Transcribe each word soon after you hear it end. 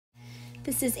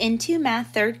This is Into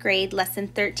Math 3rd grade lesson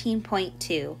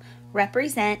 13.2,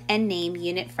 represent and name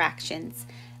unit fractions.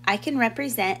 I can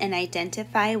represent and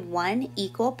identify one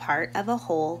equal part of a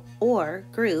whole or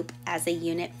group as a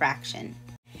unit fraction.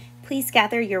 Please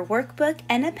gather your workbook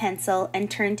and a pencil and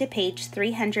turn to page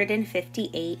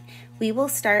 358. We will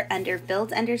start under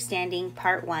Build Understanding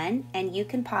Part 1 and you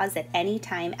can pause at any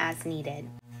time as needed.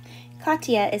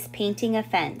 Katya is painting a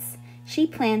fence. She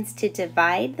plans to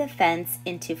divide the fence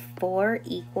into 4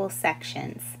 equal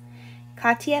sections.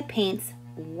 Katya paints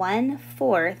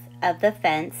 1/4 of the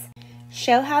fence.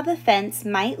 Show how the fence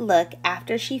might look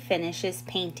after she finishes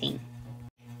painting.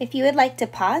 If you would like to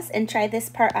pause and try this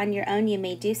part on your own, you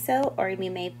may do so, or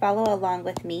you may follow along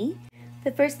with me.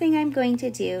 The first thing I'm going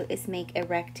to do is make a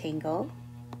rectangle.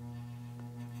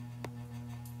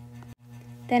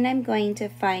 Then I'm going to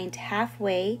find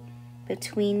halfway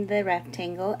between the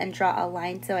rectangle and draw a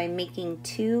line so I'm making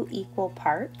 2 equal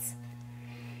parts.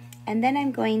 And then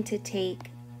I'm going to take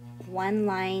one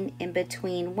line in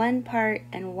between one part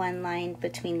and one line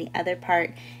between the other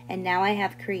part, and now I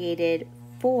have created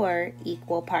 4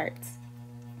 equal parts.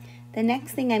 The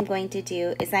next thing I'm going to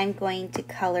do is I'm going to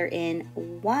color in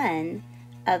one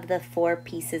of the 4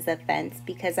 pieces of fence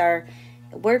because our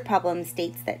word problem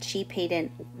states that she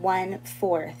painted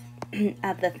 1/4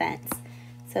 of the fence.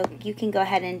 So you can go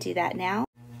ahead and do that now.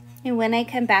 And when I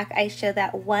come back, I show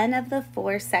that one of the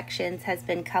 4 sections has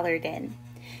been colored in.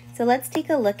 So let's take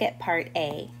a look at part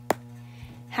A.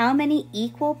 How many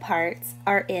equal parts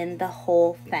are in the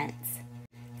whole fence?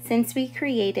 Since we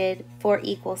created 4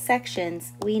 equal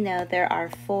sections, we know there are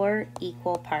 4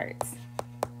 equal parts.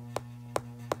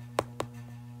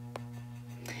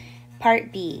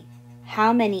 Part B.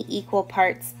 How many equal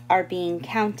parts are being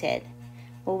counted?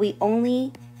 Well, we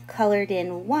only colored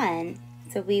in 1,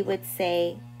 so we would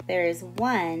say there is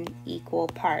 1 equal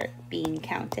part being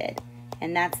counted,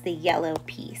 and that's the yellow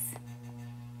piece.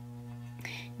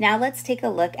 Now let's take a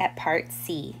look at part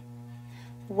C.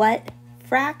 What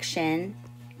fraction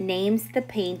names the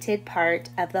painted part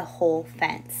of the whole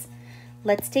fence?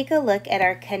 Let's take a look at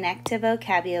our Connect to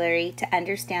Vocabulary to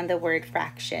understand the word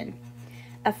fraction.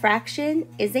 A fraction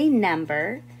is a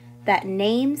number that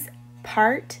names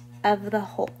part of a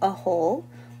whole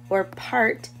or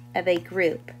part of a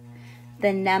group.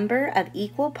 The number of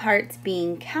equal parts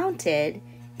being counted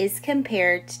is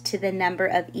compared to the number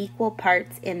of equal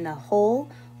parts in the whole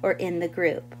or in the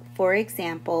group. For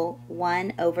example,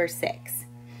 1/6.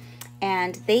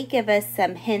 And they give us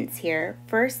some hints here.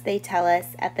 First, they tell us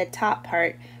at the top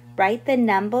part, write the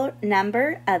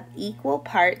number of equal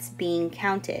parts being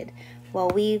counted. Well,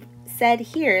 we've said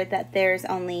here that there's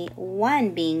only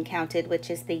 1 being counted, which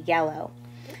is the yellow.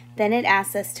 Then it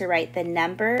asks us to write the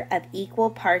number of equal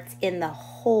parts in the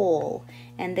whole.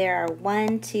 And there are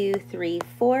 1, 2, 3,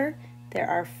 4. There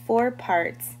are 4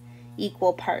 parts,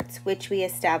 equal parts, which we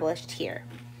established here.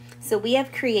 So we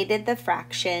have created the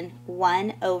fraction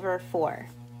 1/4.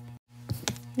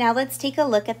 Now let's take a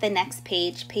look at the next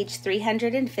page, page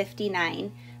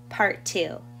 359, part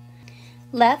 2.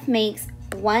 Lev makes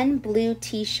 1 blue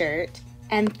t-shirt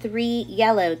and 3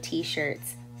 yellow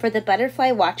t-shirts for the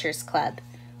Butterfly Watchers Club.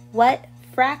 What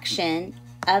fraction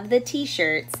of the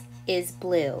t-shirts is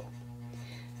blue?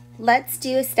 Let's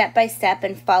do a step-by-step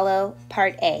and follow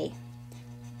part A.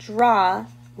 Draw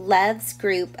Lev's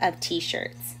group of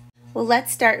t-shirts. Well,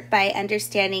 let's start by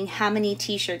understanding how many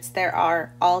t-shirts there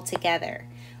are all together.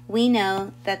 We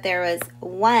know that there was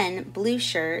 1 blue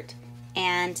shirt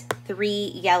and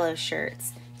 3 yellow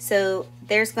shirts. So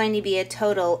there's going to be a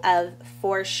total of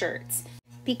 4 shirts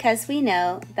because we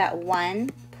know that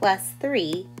 1 plus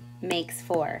 3 makes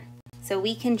 4. So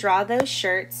we can draw those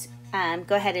shirts.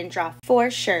 Go ahead and draw 4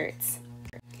 shirts.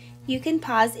 You can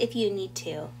pause if you need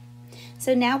to.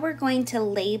 So now we're going to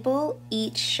label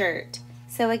each shirt.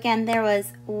 So again, there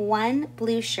was 1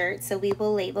 blue shirt, so we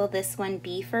will label this one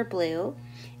B for blue,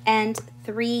 and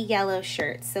 3 yellow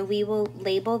shirts. So we will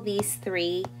label these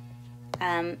 3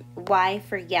 Y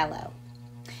for yellow.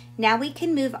 Now we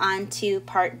can move on to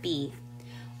part B.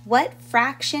 What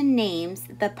fraction names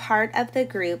the part of the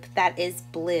group that is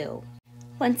blue?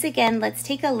 Once again, let's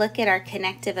take a look at our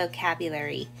Connect to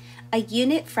Vocabulary. A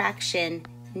unit fraction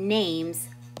names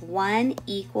 1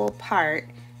 equal part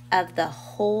of the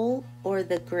whole or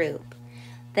the group.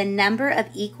 The number of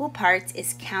equal parts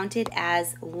is counted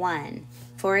as 1.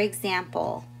 For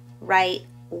example, write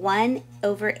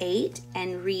 1/8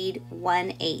 and read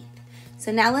 1/8.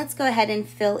 So now let's go ahead and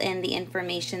fill in the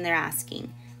information they're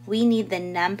asking. We need the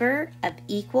number of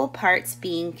equal parts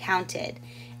being counted.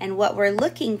 And what we're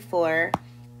looking for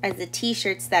are the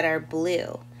t-shirts that are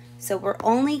blue. So we're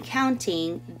only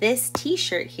counting this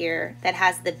t-shirt here that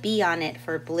has the B on it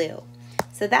for blue.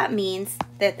 So that means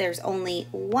that there's only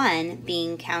one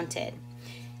being counted.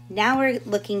 Now we're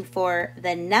looking for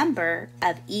the number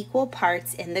of equal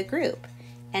parts in the group.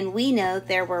 And we know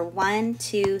there were 1,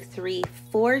 2, 3,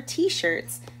 4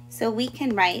 t-shirts, so we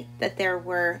can write that there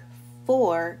were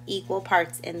 4 equal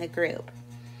parts in the group.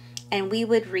 And we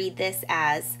would read this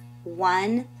as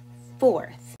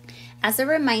 1/4. As a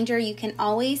reminder, you can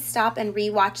always stop and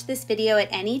re-watch this video at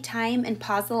any time and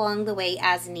pause along the way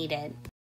as needed.